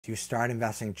You start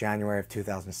investing January of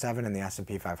 2007 in the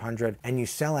S&P 500 and you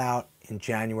sell out in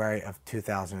January of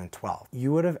 2012.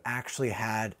 You would have actually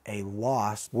had a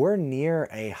loss. We're near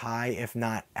a high, if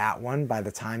not at one, by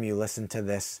the time you listen to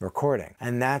this recording.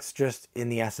 And that's just in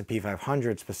the S&P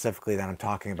 500 specifically that I'm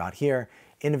talking about here.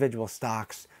 Individual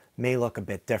stocks may look a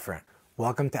bit different.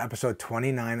 Welcome to episode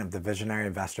 29 of the Visionary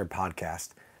Investor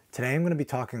Podcast. Today I'm going to be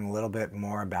talking a little bit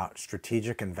more about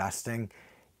strategic investing.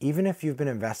 Even if you've been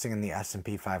investing in the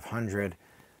S&P 500,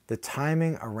 the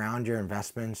timing around your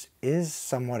investments is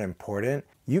somewhat important.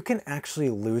 You can actually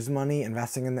lose money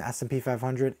investing in the S&P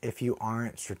 500 if you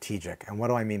aren't strategic. And what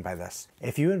do I mean by this?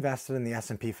 If you invested in the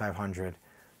S&P 500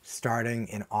 starting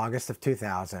in August of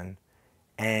 2000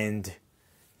 and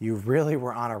you really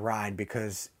were on a ride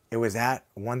because it was at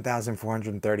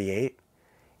 1,438,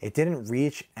 it didn't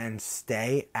reach and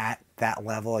stay at that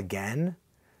level again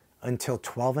until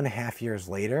 12 and a half years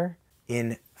later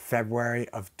in February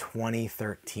of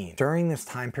 2013. During this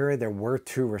time period, there were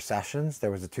two recessions.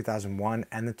 There was the 2001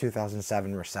 and the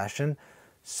 2007 recession.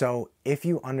 So if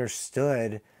you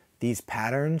understood these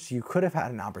patterns, you could have had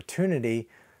an opportunity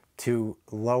to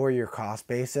lower your cost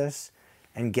basis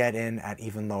and get in at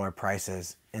even lower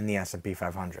prices in the S&P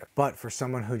 500. But for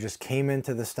someone who just came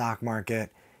into the stock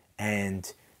market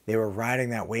and they were riding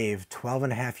that wave, 12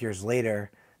 and a half years later,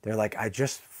 they're like, I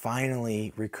just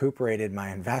finally recuperated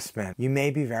my investment. You may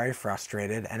be very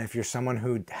frustrated, and if you're someone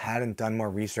who hadn't done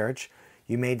more research,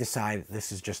 you may decide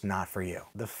this is just not for you.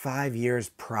 The 5 years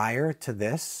prior to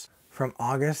this, from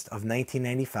August of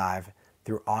 1995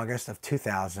 through August of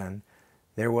 2000,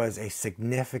 there was a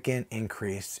significant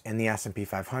increase in the S&P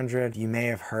 500. You may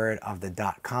have heard of the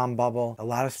dot-com bubble. A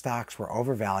lot of stocks were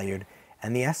overvalued,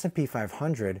 and the S&P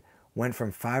 500 went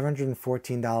from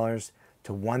 $514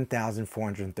 to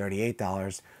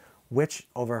 $1,438, which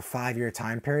over a 5-year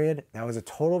time period, that was a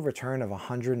total return of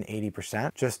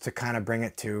 180%. Just to kind of bring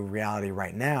it to reality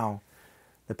right now,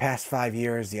 the past 5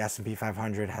 years, the S&P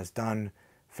 500 has done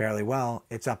fairly well.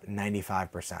 It's up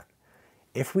 95%.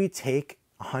 If we take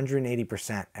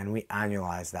 180% and we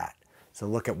annualize that, so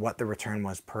look at what the return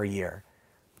was per year,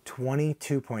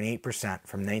 22.8%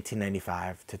 from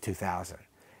 1995 to 2000.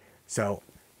 So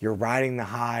you're riding the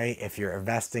high if you're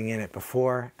investing in it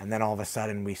before, and then all of a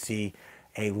sudden we see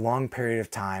a long period of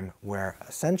time where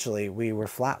essentially we were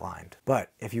flatlined.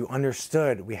 But if you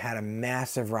understood we had a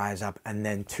massive rise up and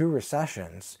then two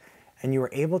recessions, and you were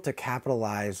able to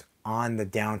capitalize on the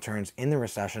downturns in the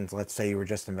recessions, let's say you were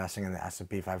just investing in the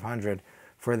S&P 500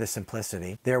 for the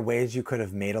simplicity, there are ways you could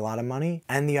have made a lot of money.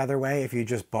 And the other way, if you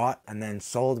just bought and then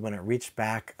sold when it reached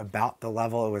back about the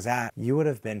level it was at, you would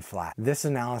have been flat. This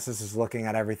analysis is looking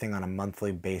at everything on a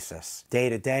monthly basis. Day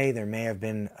to day, there may have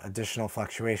been additional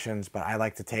fluctuations, but I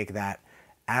like to take that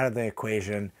out of the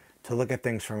equation to look at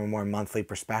things from a more monthly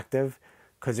perspective,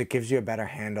 because it gives you a better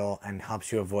handle and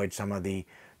helps you avoid some of the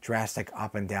drastic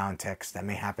up and down ticks that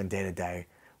may happen day to day,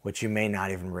 which you may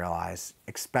not even realize,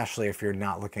 especially if you're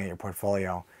not looking at your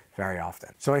portfolio very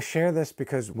often. So I share this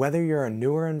because whether you're a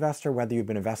newer investor, whether you've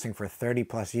been investing for 30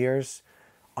 plus years,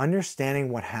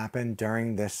 understanding what happened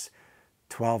during this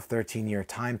 12, 13 year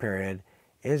time period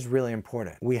is really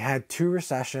important. We had two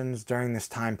recessions during this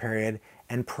time period,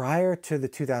 and prior to the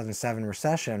 2007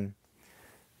 recession,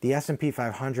 the S&P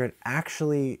 500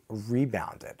 actually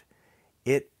rebounded.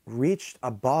 It reached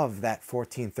above that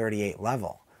 1438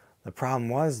 level. The problem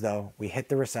was, though, we hit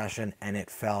the recession and it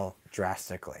fell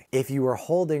drastically. If you were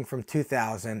holding from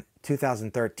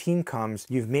 2013 comes,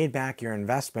 you've made back your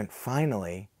investment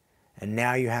finally, and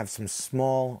now you have some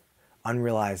small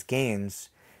unrealized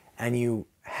gains, and you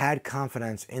had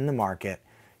confidence in the market.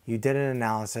 You did an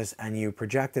analysis and you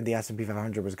projected the S&P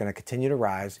 500 was going to continue to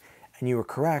rise, and you were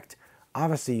correct.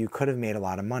 Obviously, you could have made a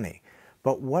lot of money.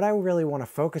 But what I really want to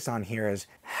focus on here is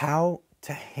how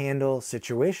to handle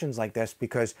situations like this,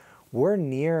 because we're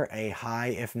near a high,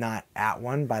 if not at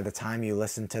one, by the time you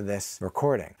listen to this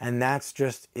recording. And that's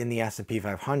just in the S&P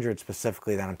 500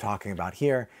 specifically that I'm talking about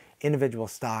here. Individual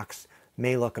stocks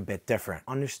may look a bit different.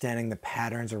 Understanding the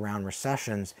patterns around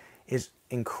recessions is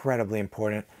incredibly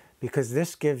important, because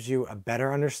this gives you a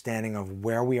better understanding of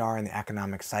where we are in the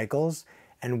economic cycles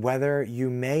and whether you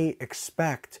may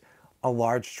expect a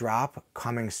large drop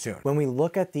coming soon. When we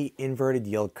look at the inverted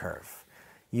yield curve,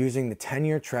 using the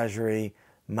 10-year Treasury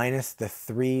minus the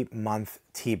 3-month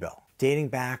T-bill, dating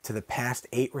back to the past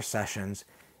 8 recessions,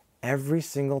 every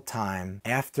single time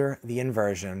after the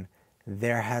inversion,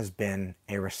 there has been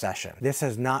a recession. This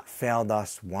has not failed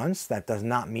us once. That does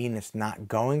not mean it's not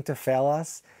going to fail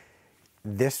us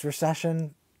this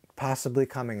recession possibly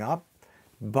coming up,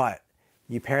 but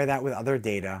you pair that with other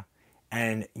data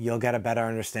and you'll get a better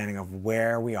understanding of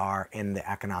where we are in the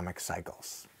economic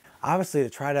cycles. Obviously, to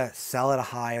try to sell at a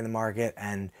high in the market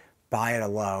and buy at a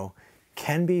low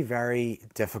can be very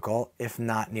difficult, if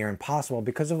not near impossible,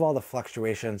 because of all the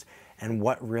fluctuations and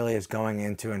what really is going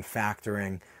into and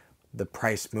factoring the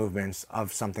price movements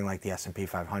of something like the S&P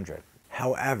 500.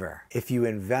 However, if you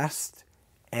invest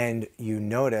and you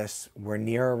notice we're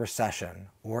near a recession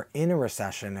or in a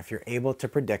recession, if you're able to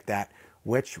predict that,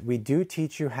 which we do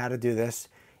teach you how to do this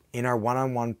in our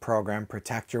one-on-one program,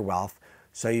 Protect Your Wealth,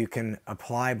 so you can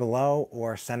apply below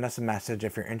or send us a message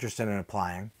if you're interested in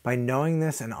applying. By knowing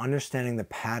this and understanding the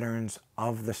patterns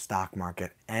of the stock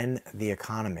market and the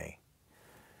economy,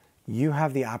 you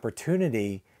have the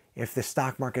opportunity, if the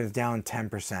stock market is down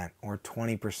 10% or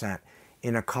 20%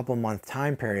 in a couple month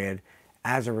time period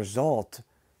as a result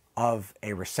of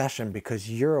a recession, because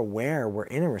you're aware we're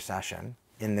in a recession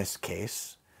in this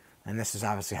case, and this is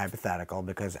obviously hypothetical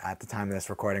because at the time of this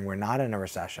recording we're not in a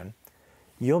recession,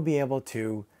 you'll be able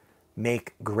to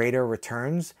make greater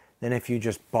returns than if you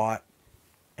just bought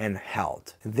and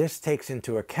held. This takes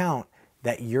into account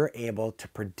that you're able to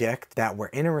predict that we're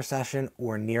in a recession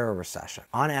or near a recession.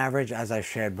 On average, as I've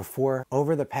shared before,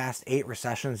 over the past 8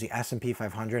 recessions, the S&P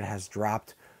 500 has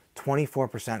dropped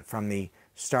 24% from the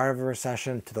start of a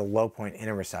recession to the low point in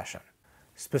a recession.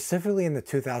 Specifically in the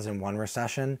 2001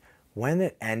 recession, when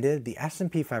it ended, the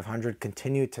S&P 500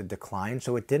 continued to decline,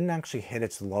 so it didn't actually hit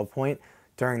its low point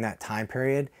during that time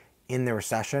period in the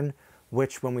recession,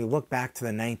 which when we look back to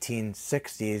the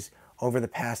 1960s, over the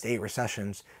past 8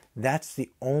 recessions, that's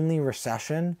the only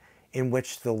recession in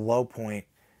which the low point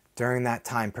during that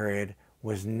time period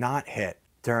was not hit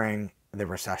during the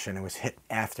recession. It was hit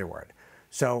afterward.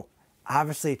 So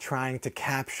obviously trying to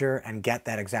capture and get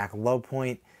that exact low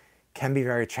point can be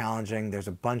very challenging. There's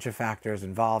a bunch of factors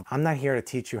involved. I'm not here to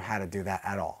teach you how to do that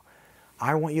at all.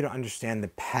 I want you to understand the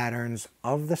patterns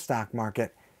of the stock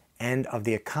market and of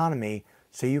the economy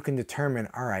so you can determine,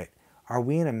 all right, are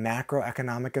we in a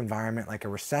macroeconomic environment like a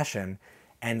recession,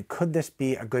 and could this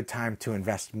be a good time to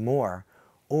invest more,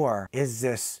 or is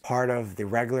this part of the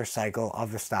regular cycle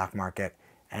of the stock market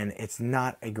and it's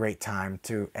not a great time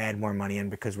to add more money in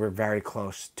because we're very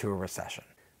close to a recession?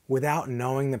 Without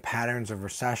knowing the patterns of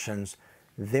recessions,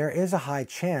 there is a high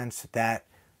chance that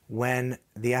when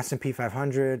the S&P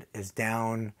 500 is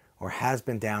down or has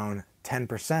been down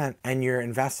 10% and you're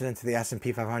invested into the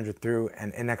S&P 500 through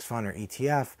an index fund or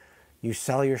ETF, you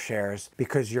sell your shares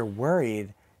because you're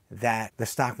worried that the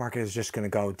stock market is just going to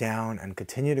go down and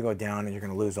continue to go down and you're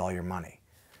going to lose all your money.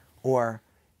 Or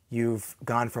you've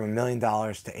gone from $1 million to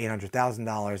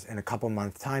 $800,000 in a couple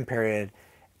month time period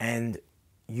and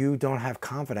you don't have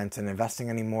confidence in investing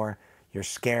anymore. You're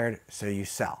scared, so you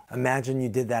sell. Imagine you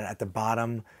did that at the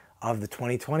bottom of the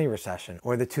 2020 recession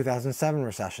or the 2007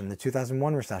 recession, the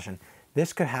 2001 recession.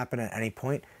 This could happen at any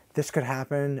point. This could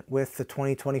happen with the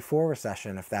 2024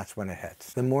 recession if that's when it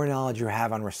hits. The more knowledge you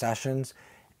have on recessions,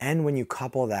 and when you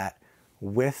couple that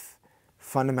with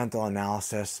fundamental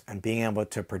analysis and being able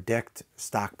to predict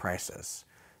stock prices,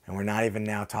 and we're not even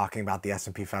now talking about the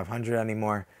S&P 500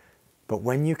 anymore, but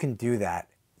when you can do that,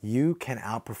 you can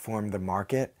outperform the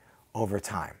market over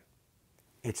time.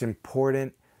 It's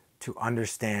important to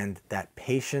understand that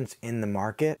patience in the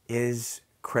market is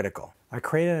critical. I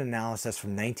created an analysis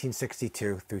from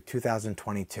 1962 through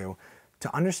 2022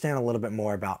 to understand a little bit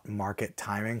more about market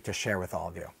timing to share with all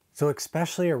of you. So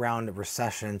especially around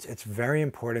recessions, it's very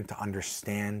important to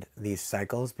understand these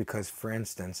cycles because, for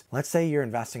instance, let's say you're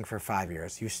investing for 5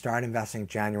 years. You start investing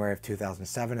January of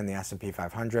 2007 in the S&P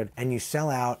 500 and you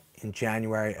sell out in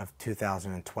January of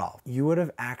 2012. You would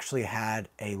have actually had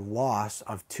a loss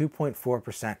of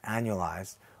 2.4%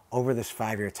 annualized over this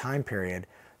 5-year time period.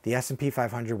 The S&P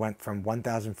 500 went from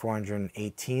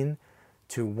 1,418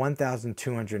 to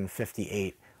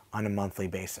 1,258 on a monthly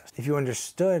basis. If you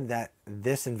understood that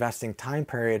this investing time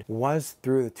period was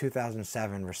through the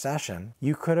 2007 recession,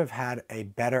 you could have had a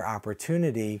better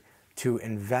opportunity to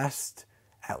invest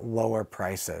at lower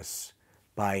prices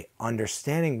by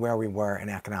understanding where we were in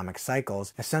economic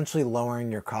cycles, essentially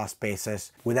lowering your cost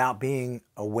basis without being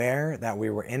aware that we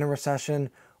were in a recession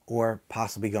or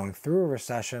possibly going through a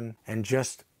recession and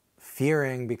just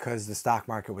fearing because the stock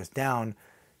market was down,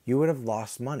 you would have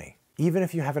lost money. Even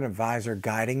if you have an advisor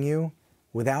guiding you,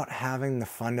 without having the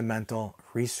fundamental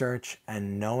research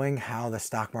and knowing how the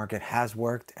stock market has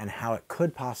worked and how it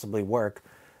could possibly work,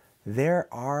 there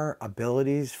are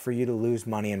abilities for you to lose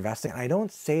money investing. And I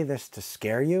don't say this to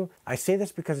scare you. I say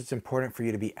this because it's important for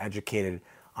you to be educated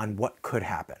on what could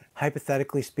happen.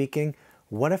 Hypothetically speaking,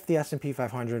 what if the S&P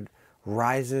 500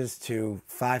 rises to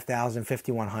 5,000,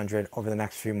 5,100 over the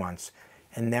next few months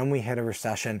and then we hit a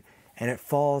recession and it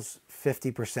falls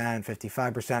 50%,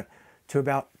 55% to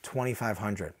about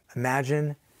 2,500.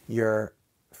 Imagine you're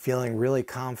feeling really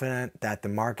confident that the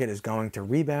market is going to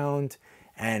rebound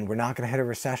and we're not going to hit a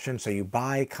recession, so you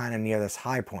buy kind of near this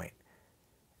high point.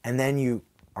 And then you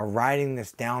are riding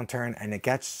this downturn and it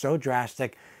gets so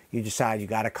drastic, you decide you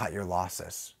got to cut your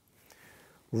losses.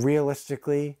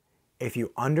 Realistically, if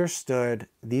you understood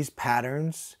these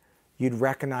patterns, you'd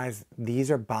recognize these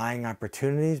are buying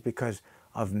opportunities because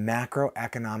of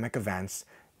macroeconomic events,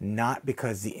 not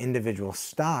because the individual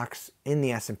stocks in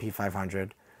the S&P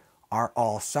 500 are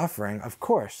all suffering. Of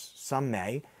course, some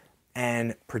may,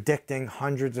 and predicting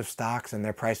hundreds of stocks and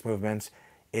their price movements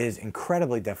is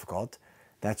incredibly difficult.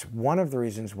 That's one of the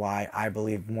reasons why I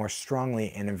believe more strongly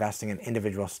in investing in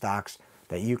individual stocks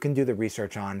that you can do the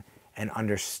research on and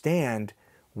understand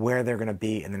where they're going to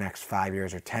be in the next 5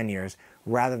 years or 10 years,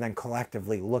 rather than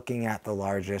collectively looking at the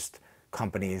largest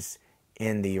companies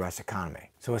in the US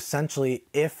economy. So essentially,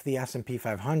 if the S&P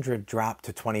 500 dropped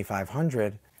to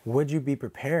 2,500, would you be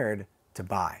prepared to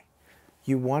buy?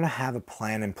 You want to have a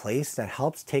plan in place that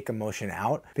helps take emotion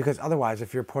out, because otherwise,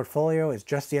 if your portfolio is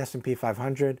just the S&P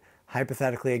 500,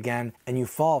 hypothetically again, and you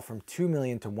fall from $2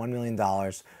 million to $1 million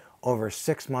over a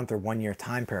 6-month or 1 year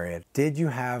time period, did you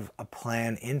have a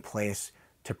plan in place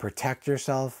to protect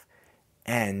yourself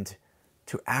and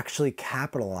to actually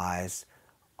capitalize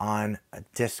on a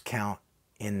discount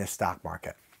in the stock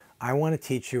market? I want to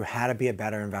teach you how to be a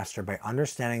better investor by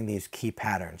understanding these key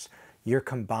patterns. You're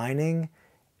combining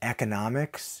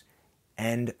economics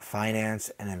and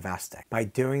finance and investing. By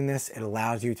doing this, it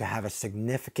allows you to have a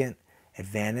significant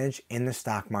advantage in the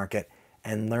stock market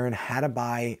and learn how to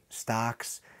buy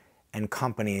stocks and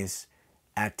companies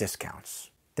at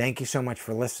discounts. Thank you so much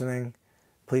for listening.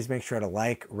 Please make sure to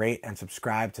like, rate, and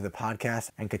subscribe to the podcast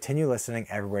and continue listening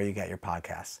everywhere you get your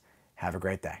podcasts. Have a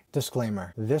great day.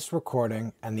 Disclaimer: this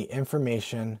recording and the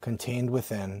information contained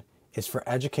within is for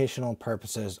educational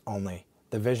purposes only.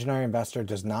 The Visionary Investor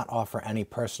does not offer any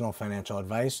personal financial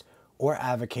advice or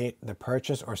advocate the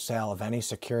purchase or sale of any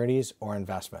securities or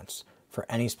investments for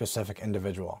any specific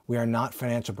individual. We are not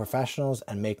financial professionals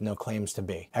and make no claims to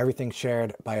be. Everything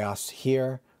shared by us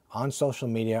here, on social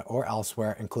media, or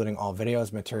elsewhere, including all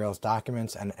videos, materials,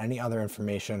 documents, and any other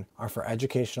information, are for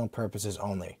educational purposes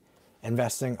only.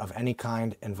 Investing of any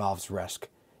kind involves risk.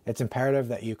 It's imperative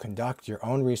that you conduct your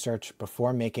own research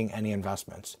before making any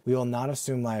investments. We will not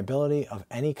assume liability of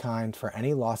any kind for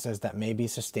any losses that may be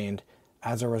sustained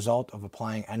as a result of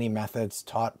applying any methods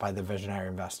taught by the Visionary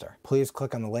Investor. Please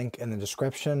click on the link in the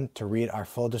description to read our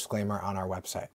full disclaimer on our website.